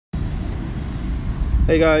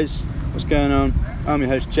Hey guys, what's going on? I'm your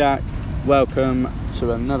host Jack. Welcome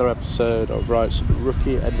to another episode of Wright's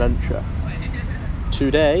Rookie Adventure.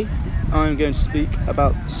 Today I'm going to speak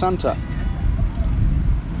about Santa.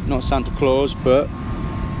 Not Santa Claus, but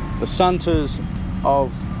the Santas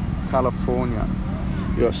of California.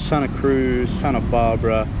 You've got Santa Cruz, Santa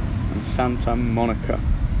Barbara and Santa Monica.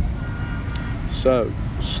 So,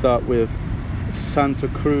 start with Santa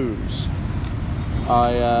Cruz.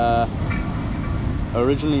 I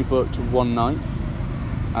originally booked one night,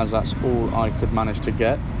 as that's all I could manage to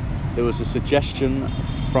get. There was a suggestion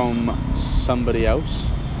from somebody else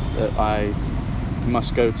that I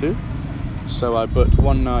must go to, so I booked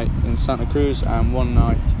one night in Santa Cruz and one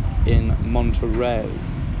night in Monterey.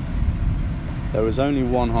 There was only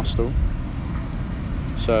one hostel,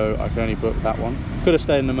 so I could only book that one. Could have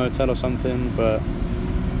stayed in a motel or something, but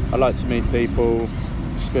I like to meet people,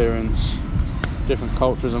 experience different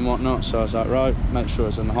cultures and whatnot, so I was like, right, make sure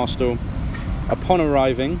it's in the hostel. Upon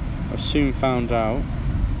arriving, I soon found out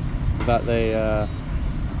that they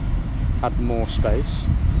had more space,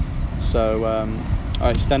 so I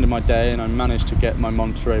extended my day and I managed to get my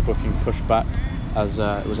Monterey booking pushed back, as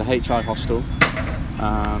it was a HI hostel,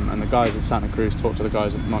 and the guys at Santa Cruz talked to the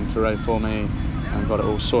guys at Monterey for me and got it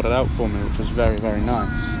all sorted out for me, which was very, very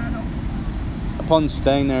nice. Upon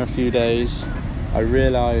staying there a few days, I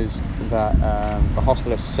realised that the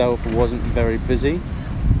hostel itself wasn't very busy,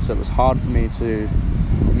 so it was hard for me to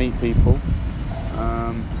meet people.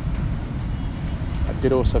 I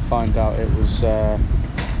did also find out it was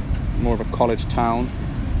more of a college town,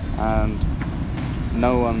 and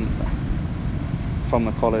no one from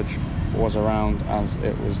the college was around, as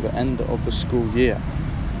it was the end of the school year.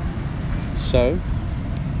 So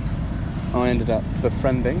I ended up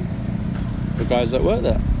befriending the guys that work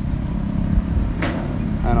there,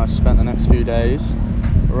 and I spent the next few days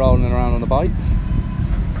rolling around on a bike,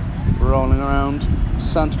 rolling around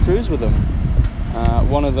Santa Cruz with them.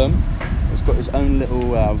 One of them has got his own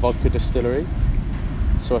little vodka distillery,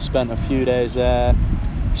 so I spent a few days there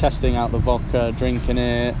testing out the vodka, drinking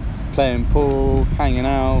it, playing pool, hanging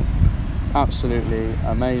out. Absolutely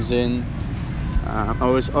amazing. I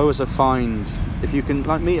always find if you can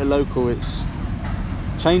meet a local, it's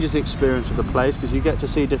changes the experience of the place, because you get to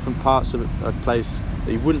see different parts of a place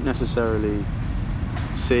that you wouldn't necessarily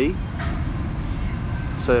see.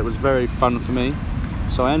 So it was very fun for me.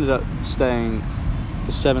 So I ended up staying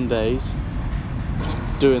for 7 days,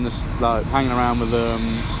 doing this, hanging around with them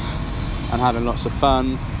and having lots of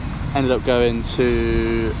fun. Ended up going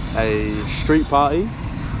to a street party,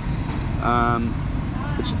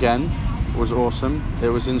 which again was awesome. It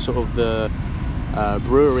was in sort of the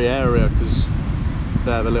brewery area, because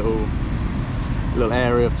they have a little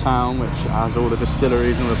area of town which has all the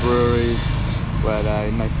distilleries and all the breweries where they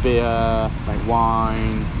make beer, make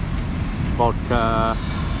wine, vodka,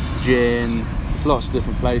 gin. There's lots of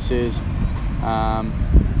different places.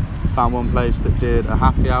 Found one place that did a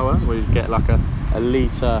happy hour where you get like a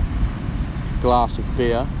litre glass of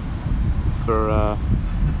beer for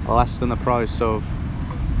less than the price of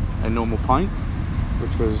a normal pint,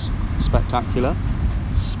 which was spectacular.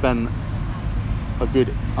 Spent a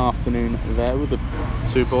good afternoon there with the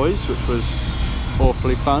two boys, which was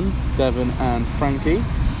awfully fun. Devon and Frankie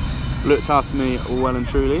looked after me well and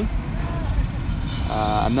truly.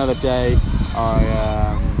 Another day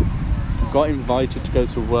I got invited to go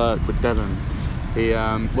to work with Devon. He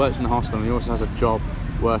works in the hostel and he also has a job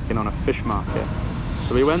working on a fish market.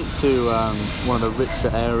 So we went to one of the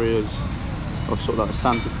richer areas of sort of like the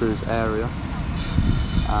Santa Cruz area,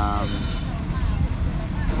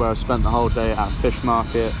 where I spent the whole day at a fish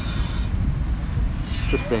market,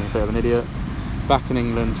 just being a bit of an idiot. Back in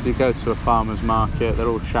England, if you go to a farmer's market, they're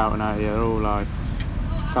all shouting at you, they're all like,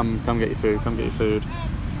 come get your food, come get your food.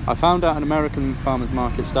 I found out in American farmers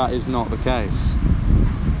markets that is not the case.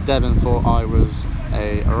 Devon thought I was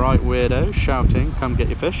a right weirdo shouting, come get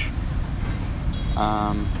your fish.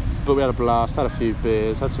 But we had a blast, had a few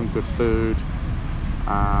beers, had some good food,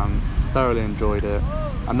 thoroughly enjoyed it.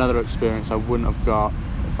 Another experience I wouldn't have got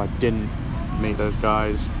if I didn't meet those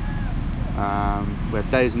guys. We had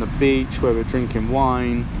days on the beach where we were drinking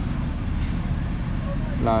wine.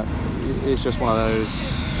 It's just one of those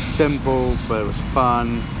simple, but it was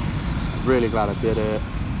fun. I'm really glad I did it.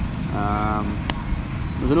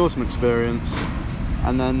 It was an awesome experience.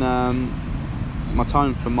 And then my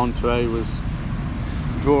time for Monterey was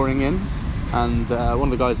drawing in, and one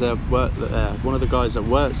of the guys that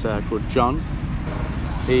works there, called John,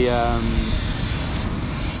 he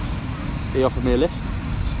offered me a lift,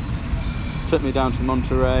 took me down to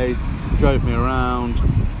Monterey, drove me around,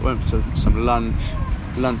 went for some lunch.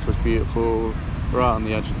 Lunch was beautiful, right on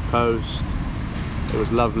the edge of the coast. It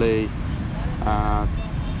was lovely.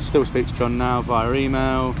 Still speak to John now via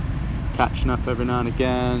email, catching up every now and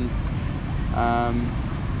again.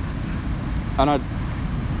 And I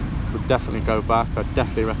would definitely go back. I'd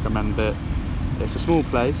definitely recommend it. It's a small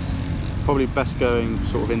place, probably best going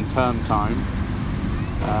sort of in term time,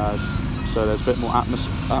 so there's a bit more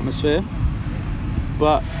atmosphere.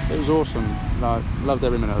 But it was awesome. Like, loved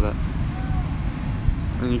every minute of it.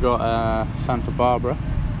 And you got Santa Barbara,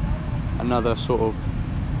 another sort of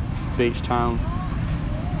beach town.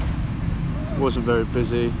 Wasn't very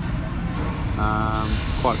busy,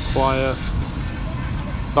 quite quiet.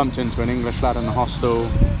 Bumped into an English lad in the hostel.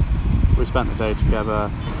 We spent the day together.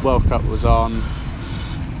 World Cup was on.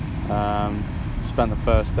 Spent the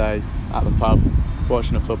first day at the pub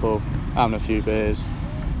watching the football, having a few beers.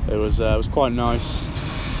 It was quite nice.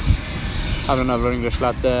 Had another English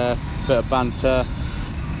lad there, bit of banter.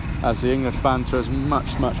 As the English banter is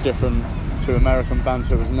much different to American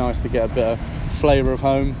banter, it was nice to get a bit of flavour of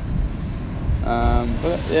home.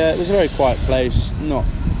 But yeah, it was a very quiet place, not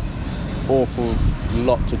awful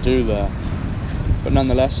lot to do there, but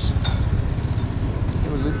nonetheless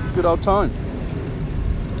it was a good old time.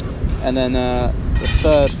 And then the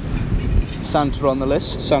third Santa on the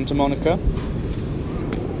list, Santa Monica.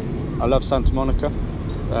 I love Santa Monica.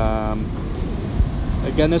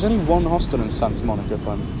 Again, there's only one hostel in Santa Monica if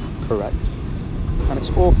I'm correct, and it's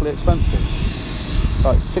awfully expensive,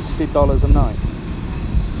 like $60 a night,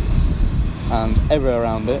 and everywhere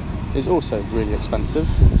around it is also really expensive.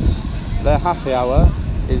 Their happy hour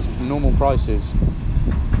is normal prices,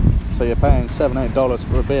 so you're paying $7-8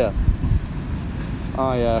 for a beer.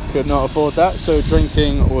 I could not afford that, so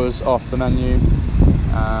drinking was off the menu.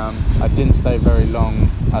 I didn't stay very long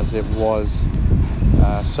as it was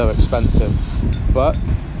so expensive, but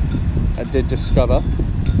I did discover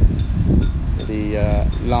the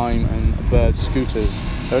Lime and Bird scooters.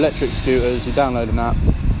 They're electric scooters. You download an app,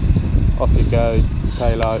 off you go, you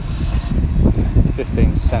pay like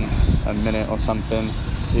 15 cents a minute or something.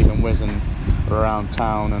 You can whiz them around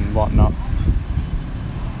town and whatnot.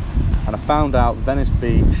 And I found out Venice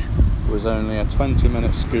Beach was only a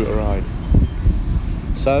 20-minute scooter ride.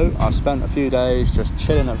 So I spent a few days just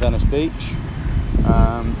chilling at Venice Beach,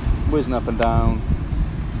 whizzing up and down,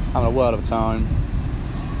 having a world of a time.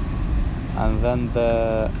 And then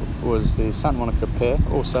there was the Santa Monica Pier,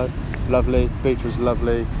 also lovely. Beach was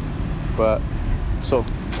lovely, but sort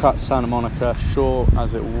of cut Santa Monica short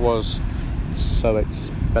as it was so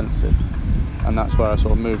expensive. And that's where I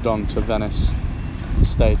sort of moved on to Venice and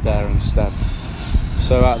stayed there instead.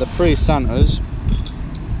 So out of the 3 Santas,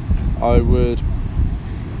 I would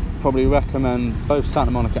probably recommend both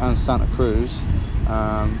Santa Monica and Santa Cruz.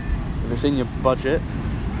 If it's in your budget,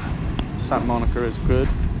 Santa Monica is good.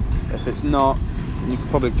 If it's not, you could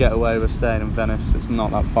probably get away with staying in Venice. It's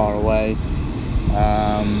not that far away.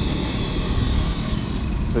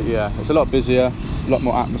 But yeah, it's a lot busier, a lot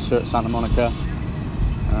more atmosphere at Santa Monica.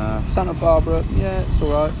 Santa Barbara, yeah, it's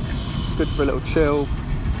alright. Good for a little chill.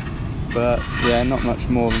 But yeah, not much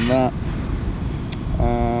more than that.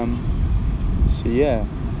 So yeah,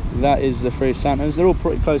 that is the 3 Santas. They're all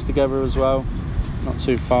pretty close together as well, not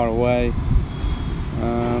too far away.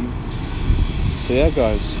 So yeah,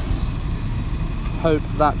 guys, hope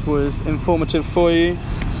that was informative for you.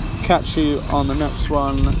 Catch you on the next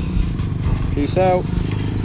one. Peace out.